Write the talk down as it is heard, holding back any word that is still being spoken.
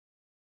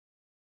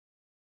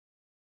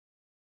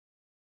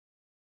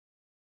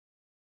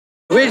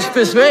Which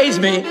persuades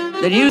me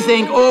that you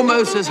think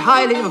almost as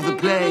highly of the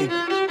play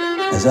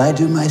as I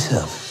do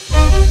myself.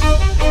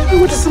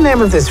 What is the name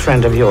of this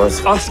friend of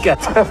yours? Oscar.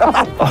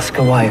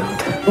 Oscar Wilde.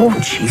 Oh,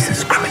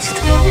 Jesus Christ.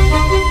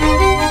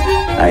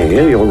 I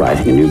hear you're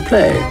writing a new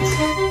play.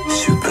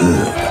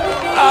 Superb.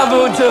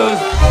 Avutos.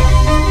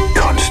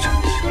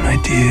 Constance, my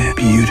dear,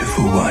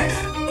 beautiful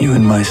wife. You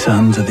and my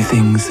sons are the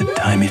things that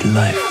tie me to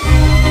life.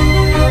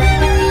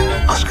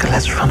 Oscar,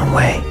 let's run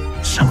away.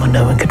 Somewhere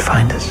no one could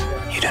find us.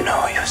 You don't know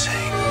what you're saying.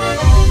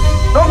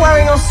 Not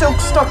wearing your silk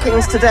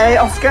stockings today,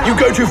 Oscar. You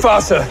go too far,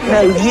 sir.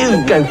 No,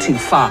 you go too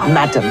far,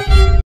 madam.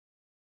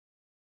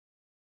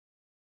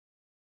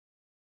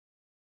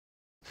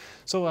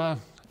 So, it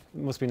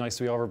must be nice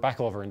to be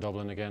back over in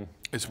Dublin again.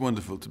 It's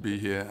wonderful to be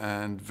here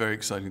and very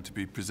exciting to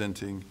be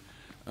presenting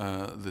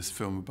this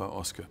film about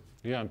Oscar.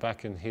 Yeah, and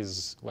back in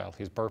his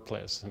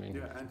birthplace. I mean,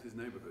 yeah, and his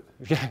neighbourhood.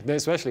 Yeah,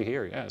 especially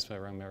here. Yeah, it's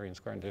around Marion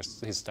Square. And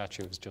his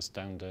statue is just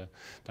down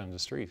the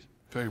street.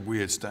 Very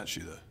weird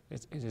statue, though.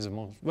 It is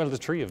well, the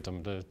three of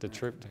them, the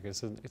triptych.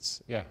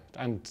 It's yeah,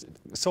 and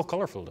so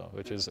colourful though,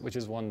 which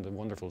is one of the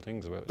wonderful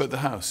things about it. But the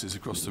house is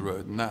across the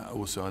road, and that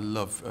also I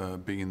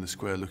love being in the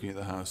square, looking at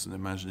the house, and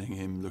imagining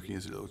him looking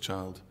as a little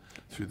child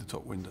through the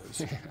top windows.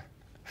 Yeah.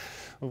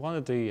 Well, one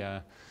of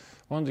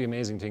the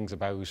amazing things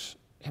about,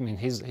 I mean,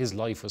 his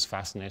life was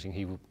fascinating.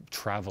 He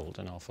travelled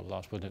an awful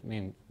lot, but I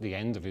mean, the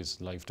end of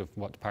his life,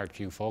 what part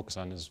you focus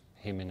on is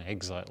him in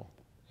exile.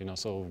 You know,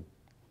 so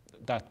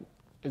that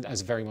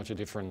is very much a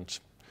different.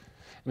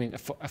 I mean,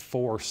 a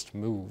forced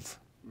move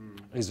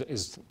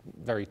is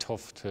very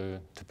tough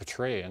to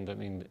portray. And I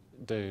mean,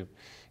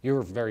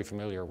 you're very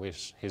familiar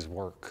with his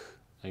work,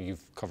 and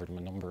you've covered him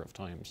a number of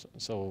times.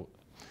 So,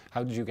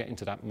 how did you get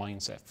into that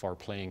mindset for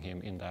playing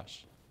him in that?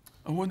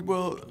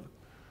 Well,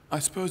 I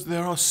suppose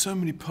there are so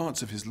many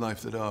parts of his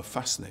life that are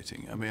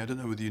fascinating. I mean, I don't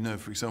know whether you know,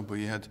 for example,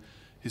 he had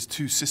his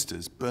two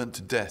sisters burnt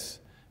to death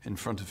in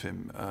front of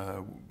him,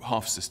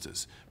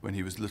 half-sisters, when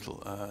he was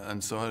little.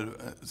 And so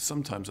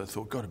sometimes I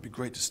thought, God, it'd be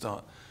great to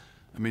start.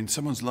 I mean,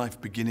 someone's life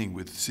beginning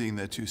with seeing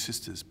their two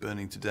sisters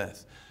burning to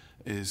death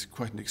is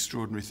quite an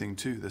extraordinary thing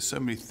too. There's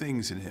so many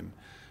things in him,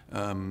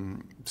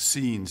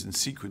 scenes and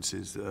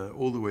sequences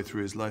all the way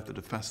through his life that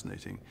are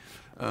fascinating.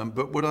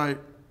 But what I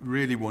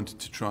really wanted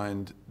to try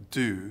and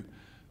do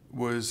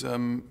was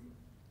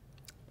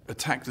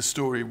attack the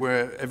story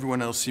where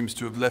everyone else seems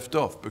to have left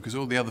off, because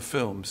all the other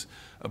films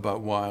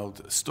about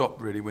Wilde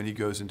stop really when he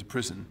goes into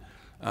prison.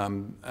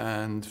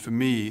 And for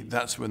me,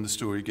 that's when the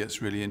story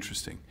gets really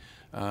interesting.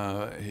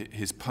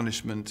 His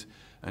punishment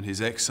and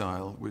his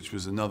exile, which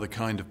was another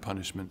kind of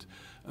punishment,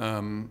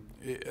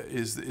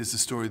 is the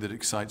story that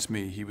excites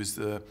me. He was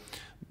the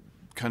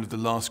kind of the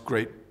last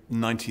great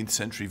 19th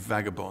century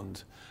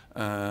vagabond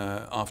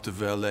after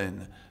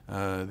Verlaine.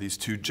 These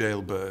two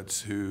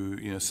jailbirds who,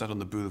 you know, sat on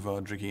the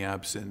boulevard drinking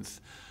absinthe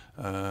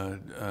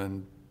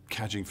and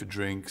cadging for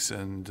drinks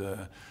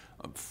and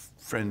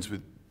friends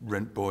with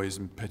rent boys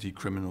and petty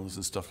criminals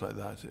and stuff like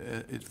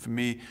that. For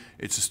me,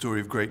 it's a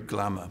story of great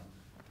glamour.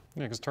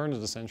 Yeah, because turn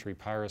of the century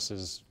Paris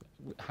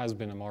has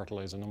been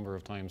immortalized a number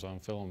of times on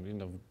film, you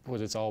know,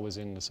 but it's always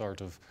in the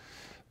sort of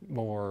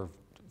more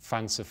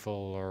fanciful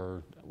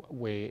or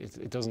way.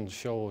 It doesn't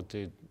show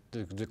the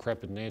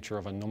decrepit nature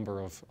of a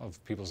number of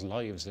people's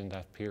lives in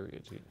that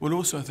period. Well,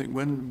 also I think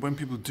when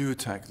people do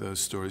attack those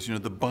stories, you know,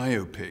 the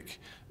biopic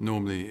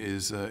normally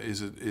is a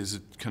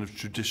kind of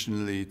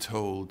traditionally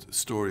told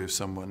story of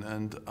someone,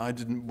 and I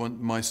didn't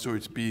want my story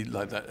to be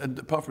like that. And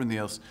apart from anything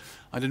else,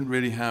 I didn't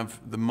really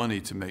have the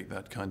money to make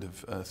that kind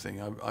of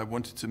thing. I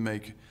wanted to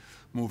make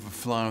more of a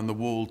fly on the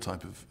wall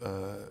type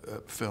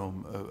of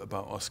film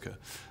about Oscar,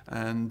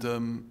 and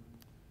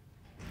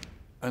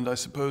I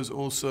suppose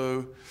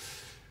also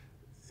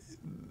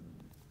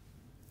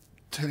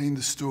telling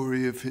the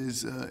story of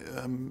his,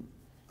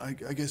 I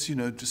guess, you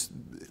know, just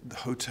the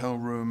hotel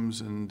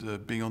rooms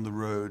and being on the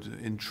road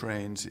in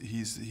trains.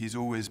 He's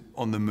always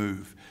on the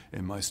move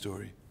in my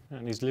story.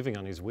 And he's living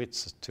on his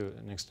wits to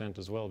an extent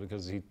as well,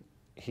 because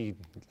he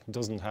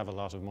doesn't have a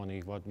lot of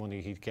money. What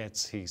money he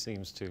gets, he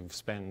seems to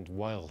spend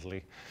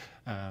wildly.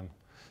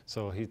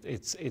 So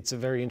it's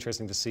very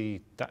interesting to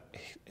see that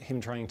him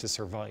trying to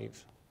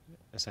survive,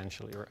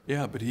 essentially. Right?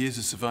 Yeah, but he is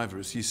a survivor.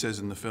 As he says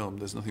in the film,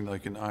 there's nothing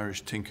like an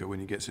Irish tinker when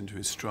he gets into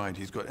his stride.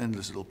 He's got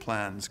endless little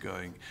plans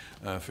going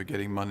for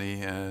getting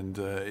money, and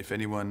if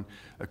anyone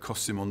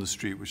accosts him on the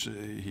street, which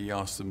he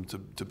asks them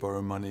to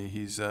borrow money,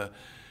 he's a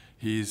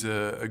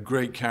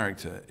great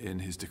character in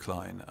his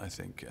decline, I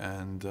think,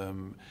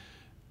 and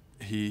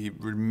he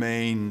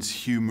remains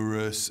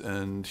humorous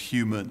and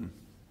human.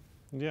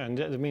 Yeah, and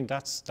I mean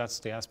that's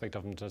the aspect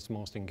of him that's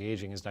most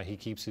engaging, is that he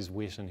keeps his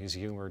wit and his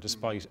humour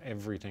despite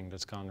everything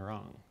that's gone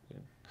wrong, you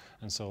know?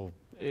 And so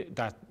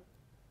that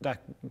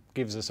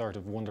gives a sort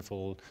of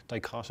wonderful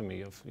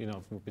dichotomy of, you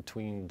know,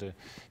 between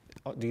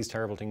these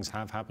terrible things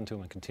have happened to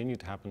him and continue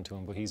to happen to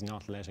him, but he's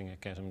not letting it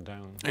get him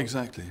down.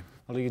 Exactly.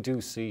 Although you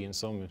do see in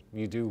some,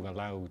 you do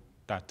allow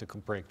that to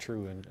break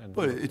through. And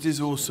well, it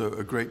is also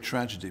a great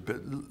tragedy, but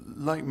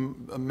like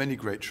many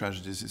great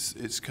tragedies,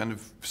 it's kind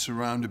of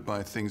surrounded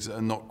by things that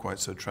are not quite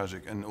so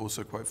tragic and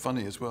also quite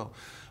funny as well.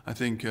 I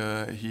think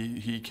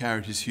he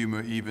carried his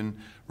humour even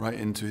right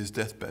into his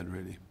deathbed,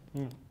 really.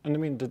 And I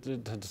mean,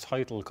 the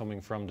title coming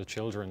from the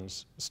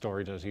children's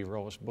story that he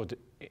wrote, but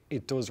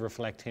it does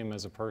reflect him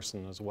as a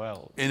person as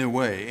well. In a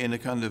way, in a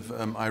kind of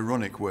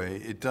ironic way,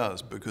 it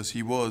does, because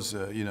he was,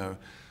 you know,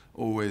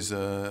 always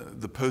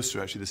the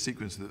poster, actually, the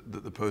sequence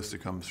that the poster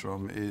comes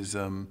from is,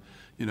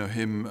 you know,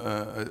 him,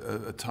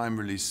 a time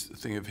release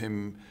thing of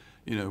him,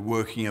 you know,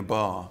 working a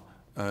bar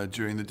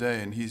during the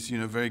day, and he's, you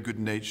know, very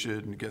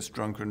good-natured and gets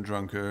drunker and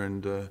drunker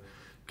and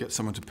gets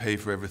someone to pay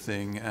for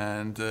everything,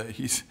 and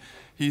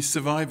he's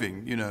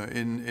surviving, you know,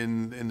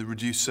 in the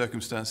reduced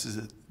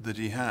circumstances that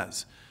he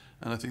has,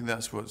 and I think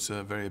that's what's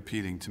very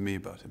appealing to me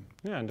about him.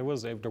 Yeah, and there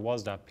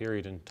was that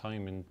period in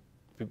time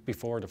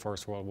before the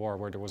First World War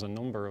where there was a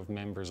number of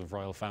members of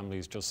royal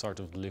families just sort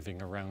of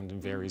living around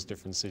in various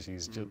different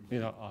cities, just, you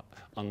know,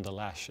 on the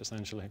lash,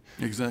 essentially.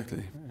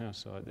 Exactly. Yeah,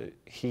 so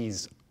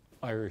he's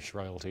Irish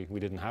royalty. We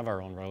didn't have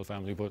our own royal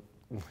family, but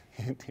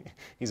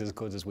he's as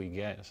good as we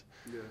get.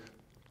 Yeah.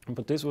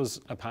 But this was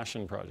a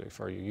passion project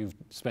for you. You've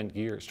spent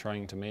years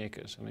trying to make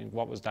it. I mean,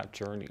 what was that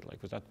journey like?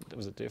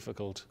 Was it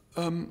difficult?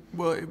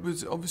 Well, it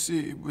was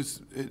obviously it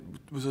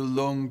was a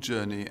long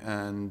journey,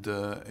 and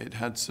it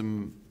had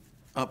some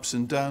ups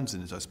and downs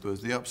in it, I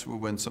suppose. The ups were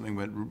when something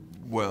went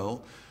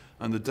well,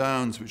 and the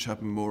downs, which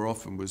happened more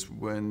often, was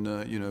when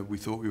you know, we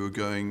thought we were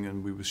going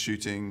and we were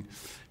shooting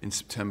in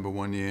September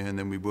one year, and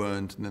then we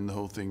weren't, and then the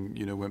whole thing,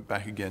 you know, went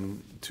back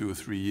again 2 or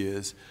 3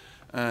 years,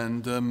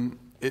 and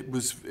it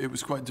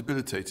was quite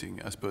debilitating,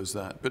 I suppose,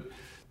 that. But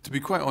to be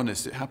quite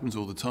honest, it happens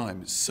all the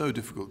time. It's so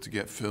difficult to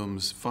get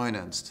films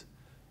financed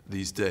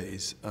these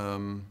days.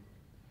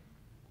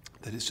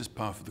 That it's just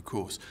par for the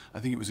course.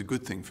 I think it was a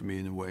good thing for me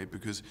in a way,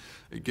 because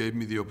it gave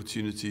me the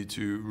opportunity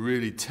to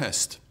really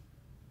test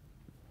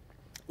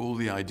all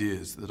the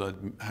ideas that I'd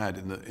had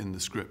in the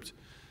script,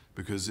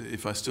 because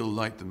if I still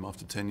liked them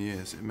after 10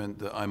 years, it meant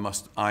that I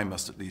must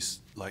at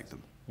least like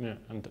them. Yeah,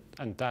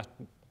 and that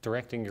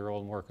directing your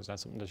own work, is that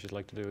something that you'd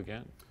like to do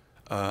again?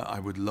 I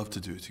would love to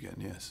do it again,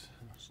 yes.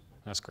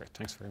 That's great.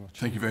 Thanks very much.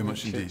 Thank you very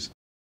much indeed.